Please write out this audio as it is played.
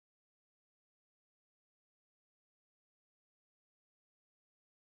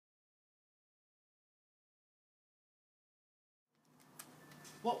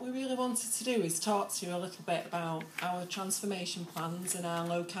what we really wanted to do is talk to you a little bit about our transformation plans and our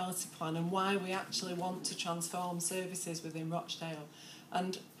locality plan and why we actually want to transform services within Rochdale.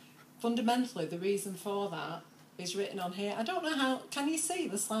 And fundamentally, the reason for that is written on here. I don't know how, can you see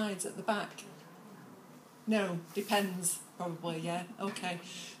the slides at the back? No, depends, probably, yeah, okay.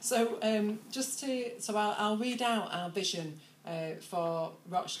 So I'll read out our vision for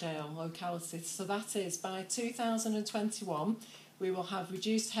Rochdale locality. So that is, by 2021, we will have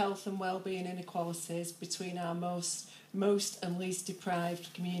reduced health and wellbeing inequalities between our most and least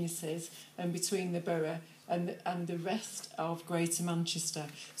deprived communities and between the borough and the rest of Greater Manchester.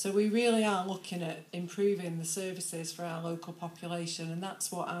 So we really are looking at improving the services for our local population, and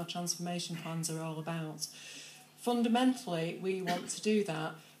that's what our transformation plans are all about. Fundamentally, we want to do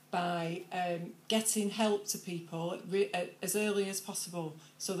that by getting help to people as early as possible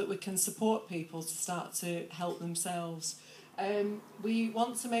so that we can support people to start to help themselves. We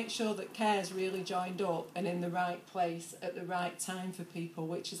want to make sure that care is really joined up and in the right place at the right time for people,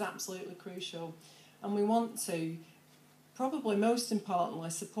 which is absolutely crucial. And we want to, probably most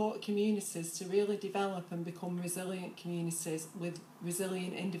importantly, support communities to really develop and become resilient communities with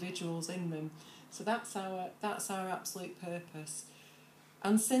resilient individuals in them. So that's our absolute purpose.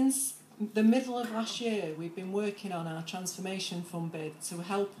 And since the middle of last year, we've been working on our transformation fund bid to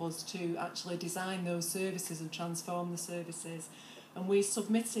help us to actually design those services and transform the services. And we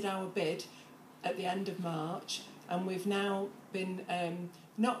submitted our bid at the end of March, and we've now been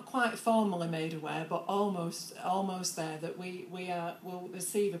not quite formally made aware, but almost there, that will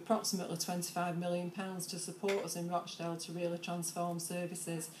receive approximately £25 million to support us in Rochdale to really transform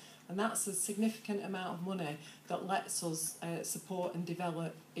services. And that's a significant amount of money that lets us support and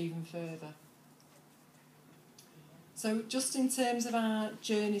develop even further. So just in terms of our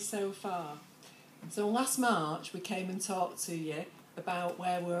journey so far, so last March we came and talked to you about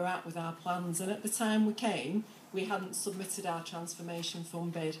where we were at with our plans, and at the time we came, we hadn't submitted our transformation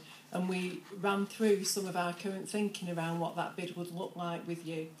fund bid, and we ran through some of our current thinking around what that bid would look like with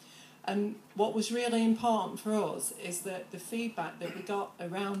you. And what was really important for us is that the feedback that we got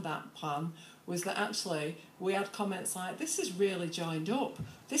around that plan was that actually we had comments like, this is really joined up,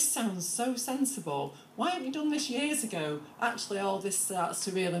 this sounds so sensible, why haven't you done this years ago? Actually all this starts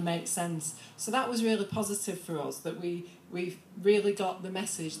to really make sense. So that was really positive for us, that we've really got the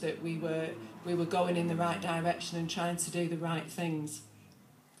message that we were going in the right direction and trying to do the right things.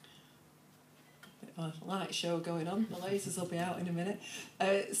 A light show going on, the lasers will be out in a minute.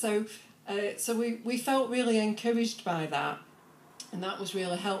 So we felt really encouraged by that, and that was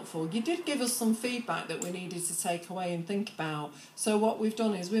really helpful. You did give us some feedback that we needed to take away and think about. So what we've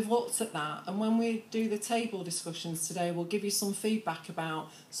done is we've looked at that, and when we do the table discussions today, we'll give you some feedback about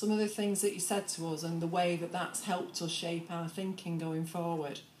some of the things that you said to us and the way that that's helped us shape our thinking going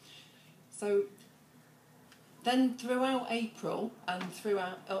forward. So then throughout April and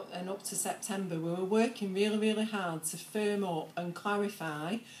up to September, we were working really, really hard to firm up and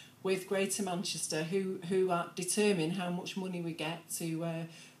clarify with Greater Manchester, who determine how much money we get to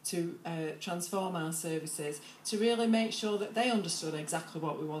transform our services, to really make sure that they understood exactly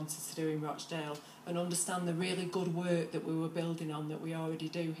what we wanted to do in Rochdale and understand the really good work that we were building on that we already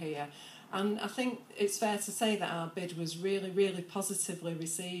do here. And I think it's fair to say that our bid was really, really positively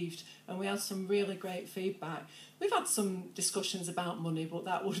received, and we had some really great feedback. We've had some discussions about money, but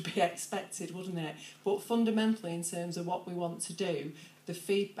that would be expected, wouldn't it? But fundamentally, in terms of what we want to do, the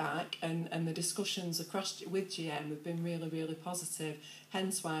feedback and the discussions across with GM have been really, really positive,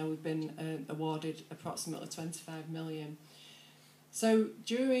 hence why we've been awarded approximately £25 million. So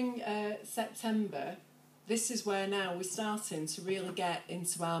during September, this is where now we're starting to really get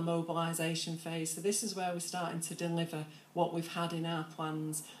into our mobilisation phase. So this is where we're starting to deliver what we've had in our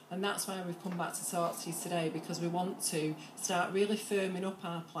plans. And that's why we've come back to talk to you today, because we want to start really firming up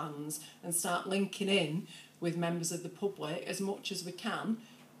our plans and start linking in with members of the public as much as we can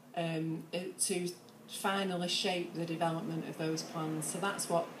to finally shape the development of those plans. So that's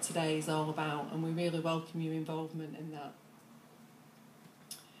what today is all about, and we really welcome your involvement in that.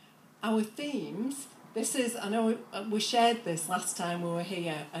 Our themes. This is, I know we shared this last time we were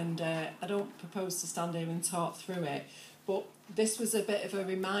here, and I don't propose to stand here and talk through it, but this was a bit of a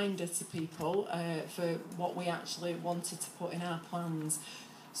reminder to people for what we actually wanted to put in our plans.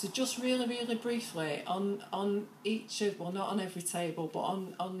 So just really, really briefly, on each of, well, not on every table, but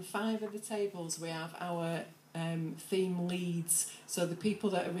on 5 of the tables we have our theme leads, so the people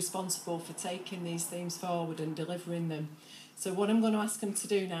that are responsible for taking these themes forward and delivering them. So what I'm going to ask them to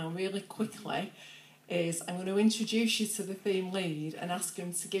do now really quickly is I'm going to introduce you to the theme lead and ask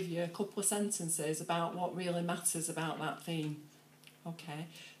him to give you a couple of sentences about what really matters about that theme. Okay,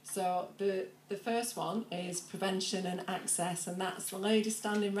 so the first one is prevention and access, and that's the lady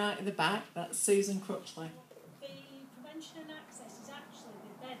standing right in the back. That's Susan Crutchley. The prevention and access is actually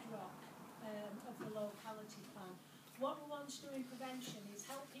the bedrock of the locality plan. What we want to do in prevention is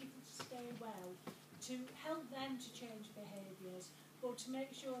help people to stay well, to help them to change behaviours, but to make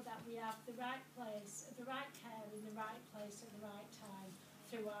sure that we have the right place, the right care in the right place at the right time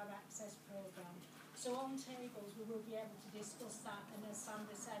through our access programme. So on tables we will be able to discuss that, and as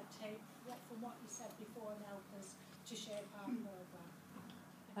Sandra said, take from what you said before and help us to shape our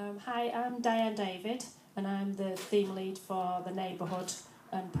programme. Hi, I'm Diane David, and I'm the theme lead for the neighbourhood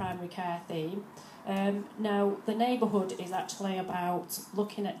and primary care theme. Now, the neighbourhood is actually about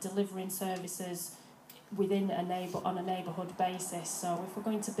looking at delivering services within on a neighbourhood basis. So if we're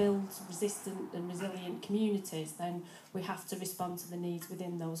going to build resistant and resilient communities, then we have to respond to the needs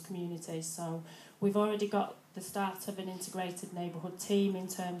within those communities. So we've already got the start of an integrated neighbourhood team in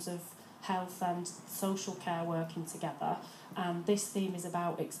terms of health and social care working together, and this theme is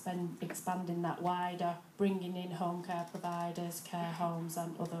about expanding that wider, bringing in home care providers, care homes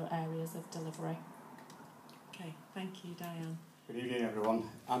and other areas of delivery. Okay, thank you, Diane. Good evening, everyone.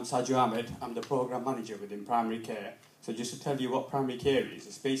 I'm Sajid Ahmed. I'm the Programme Manager within Primary Care. So just to tell you what primary care is,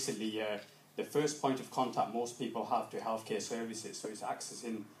 it's basically the first point of contact most people have to healthcare services. So it's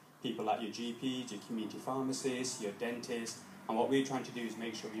accessing people like your GPs, your community pharmacists, your dentists, and what we're trying to do is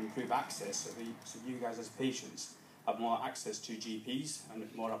make sure we improve access so you guys as patients have more access to GPs and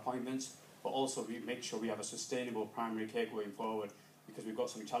more appointments, but also we make sure we have a sustainable primary care going forward, because we've got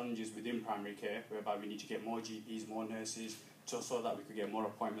some challenges within primary care whereby we need to get more GPs, more nurses, just so that we could get more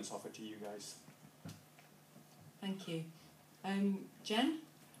appointments offered to you guys. Thank you. Jen?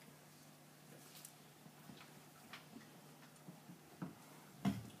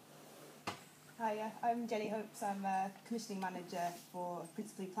 Hiya, I'm Jenny Hopes. I'm a commissioning manager for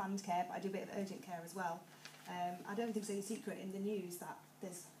principally planned care, but I do a bit of urgent care as well. I don't think it's any secret in the news that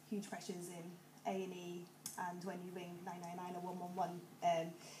there's huge pressures in A&E and when you ring 999 or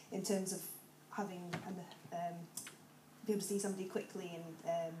 111 in terms of having be able to see somebody quickly,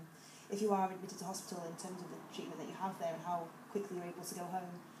 and if you are admitted to hospital, in terms of the treatment that you have there and how quickly you're able to go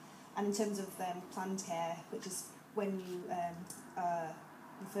home. And in terms of planned care, which is when you are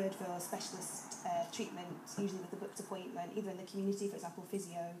referred for specialist treatment, usually with a booked appointment, either in the community, for example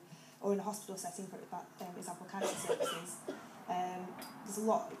physio, or in a hospital setting, for example cancer services. There's a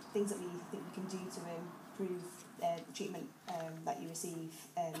lot of things that we think we can do to improve the treatment that you receive,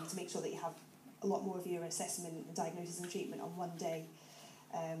 to make sure that you have a lot more of your assessment, diagnosis and treatment on one day,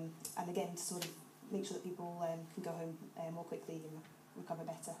 and again to sort of make sure that people can go home more quickly and recover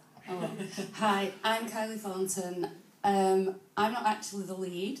better. Oh, hi, I'm Kylie Thornton. I'm not actually the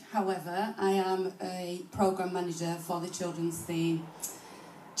lead, however, I am a programme manager for the children's theme.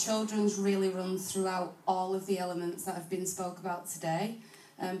 Children's really runs throughout all of the elements that have been spoke about today,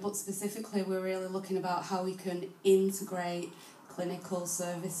 but specifically we're really looking about how we can integrate clinical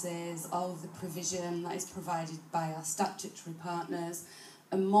services, all of the provision that is provided by our statutory partners,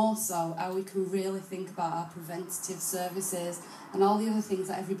 and more so how we can really think about our preventative services and all the other things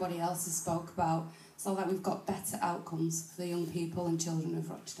that everybody else has spoke about, so that we've got better outcomes for the young people and children of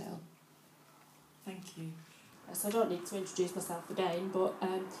Rochdale. Thank you. So I don't need to introduce myself again, but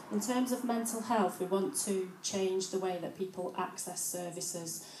in terms of mental health, we want to change the way that people access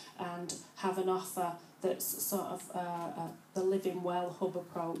services and have an offer that's sort of the Living Well hub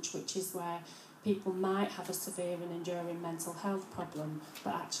approach, which is where people might have a severe and enduring mental health problem,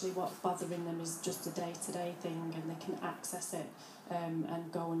 but actually what's bothering them is just a day-to-day thing, and they can access it and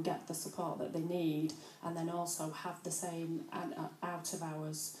go and get the support that they need, and then also have the same out of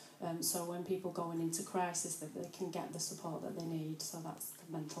hours. So when people going into crisis, that they can get the support that they need. So that's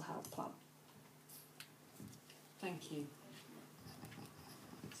the mental health plan. Thank you.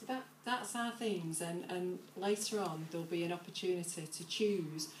 So that's our themes, and later on there'll be an opportunity to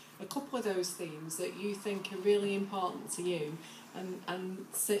choose a couple of those themes that you think are really important to you, and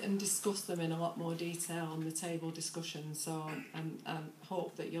sit and discuss them in a lot more detail on the table discussion. So I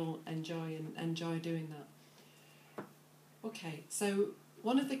hope that you'll enjoy doing that. Okay, so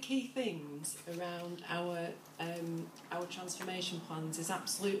one of the key things around our transformation plans is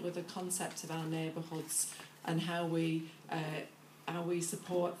absolutely the concept of our neighbourhoods and how we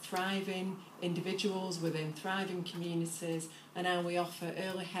support thriving individuals within thriving communities, and how we offer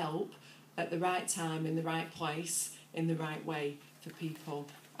early help at the right time, in the right place, in the right way for people.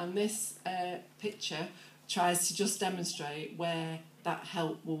 And this picture tries to just demonstrate where that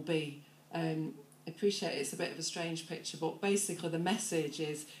help will be. appreciate it's a bit of a strange picture, but basically the message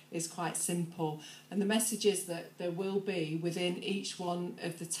is quite simple. And the message is that there will be, within each one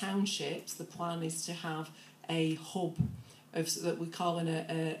of the townships, the plan is to have a hub of that we're calling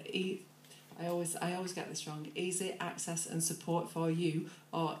I always get this wrong, easy access and support for you,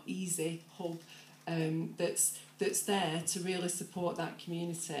 or easy hub, that's there to really support that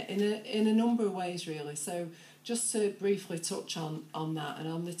community in a number of ways, really. So just to briefly touch on that, and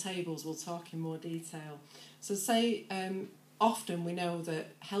on the tables we'll talk in more detail. So say often we know that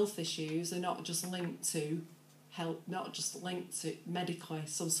health issues are not just linked to health, not just linked to medically.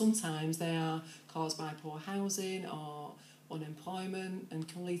 So sometimes they are caused by poor housing or unemployment, and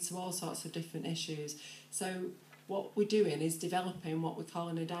can lead to all sorts of different issues. So what we're doing is developing what we're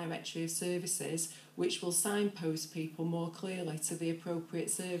calling a directory of services, which will signpost people more clearly to the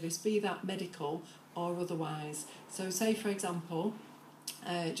appropriate service, be that medical or otherwise. So say, for example,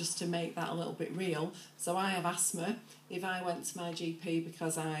 just to make that a little bit real, so I have asthma. If I went to my GP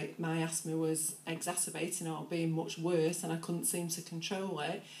because my asthma was exacerbating or being much worse and I couldn't seem to control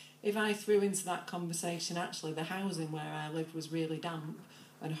it, if I threw into that conversation, actually the housing where I lived was really damp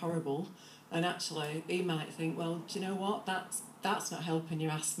and horrible, and actually he might think, well, do you know what, that's not helping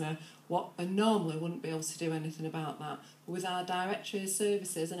your asthma, and normally wouldn't be able to do anything about that. With our directory of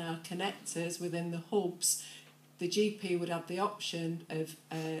services and our connectors within the hubs, the GP would have the option of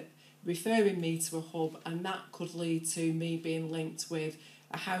referring me to a hub, and that could lead to me being linked with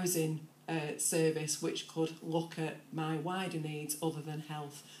a housing service which could look at my wider needs other than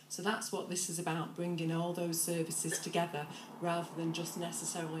health. So that's what this is about, bringing all those services together rather than just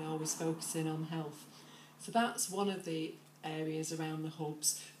necessarily always focusing on health. So that's one of the areas around the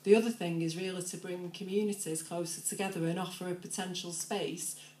hubs. The other thing is really to bring communities closer together and offer a potential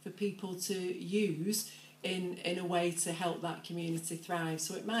space for people to use in a way to help that community thrive.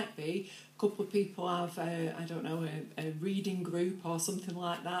 So it might be a couple of people have, a reading group or something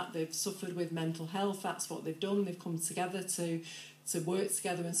like that. They've suffered with mental health, that's what they've done. They've come together to work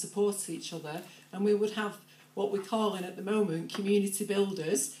together and support each other. And we would have what we're calling at the moment community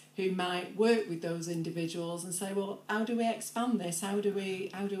builders, who might work with those individuals and say, well, how do we expand this? How do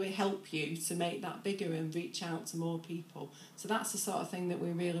we help you to make that bigger and reach out to more people? So that's the sort of thing that we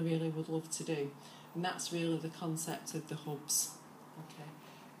really, really would love to do. And that's really the concept of the hubs.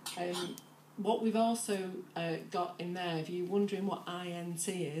 Okay. What we've also got in there, if you're wondering what INT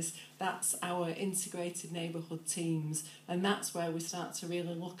is, that's our integrated neighbourhood teams, and that's where we start to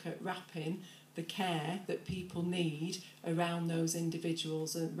really look at wrapping the care that people need around those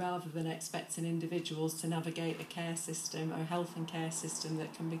individuals, and rather than expecting individuals to navigate a care system or a health and care system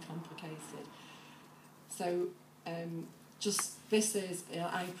that can be complicated. So this is,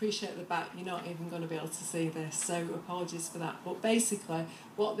 I appreciate the back, you're not even going to be able to see this, so apologies for that. But basically,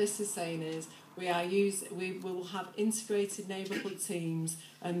 what this is saying is we will have integrated neighbourhood teams,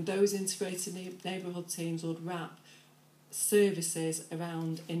 and those integrated neighbourhood teams would wrap services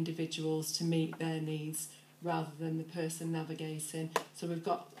around individuals to meet their needs rather than the person navigating. So we've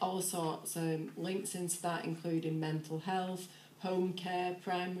got all sorts of links into that, including mental health, home care,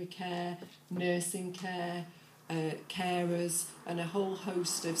 primary care, nursing care, carers, and a whole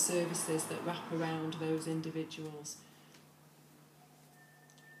host of services that wrap around those individuals.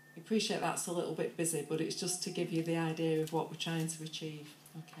 I appreciate that's a little bit busy, but it's just to give you the idea of what we're trying to achieve.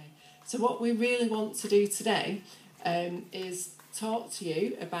 Okay. So what we really want to do today is talk to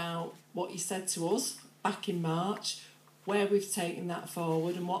you about what you said to us back in March, where we've taken that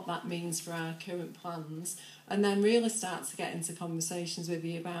forward and what that means for our current plans, and then really start to get into conversations with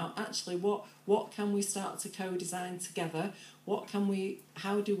you about actually what can we start to co-design together,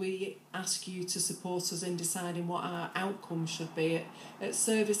 how do we ask you to support us in deciding what our outcomes should be at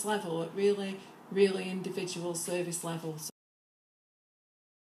service level, at really individual service level. So